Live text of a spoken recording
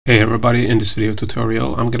Hey everybody, in this video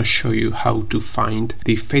tutorial I'm going to show you how to find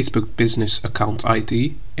the Facebook business account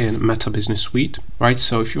ID in Meta Business Suite. Right,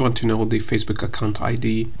 so if you want to know the Facebook account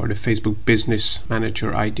ID or the Facebook Business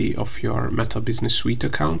Manager ID of your Meta Business Suite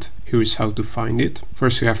account, here is how to find it.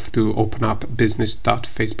 First you have to open up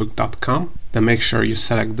business.facebook.com. Then make sure you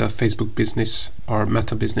select the Facebook Business or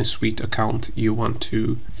Meta Business Suite account you want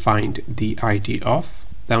to find the ID of.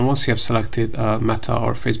 Then once you have selected a Meta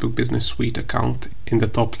or Facebook Business Suite account, in the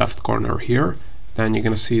top left corner here, then you're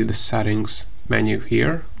going to see the settings menu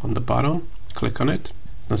here on the bottom. Click on it,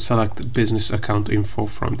 then select business account info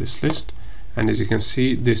from this list. And as you can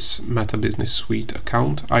see, this Meta Business Suite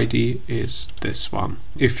account ID is this one.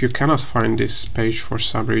 If you cannot find this page for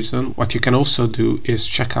some reason, what you can also do is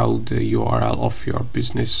check out the URL of your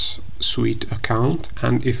Business Suite account.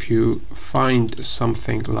 And if you find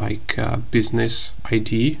something like business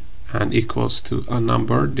ID and equals to a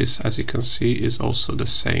number, this, as you can see, is also the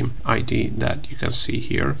same ID that you can see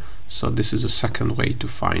here. So this is a second way to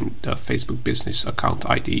find the Facebook Business account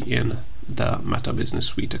ID in the Meta Business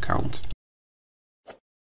Suite account.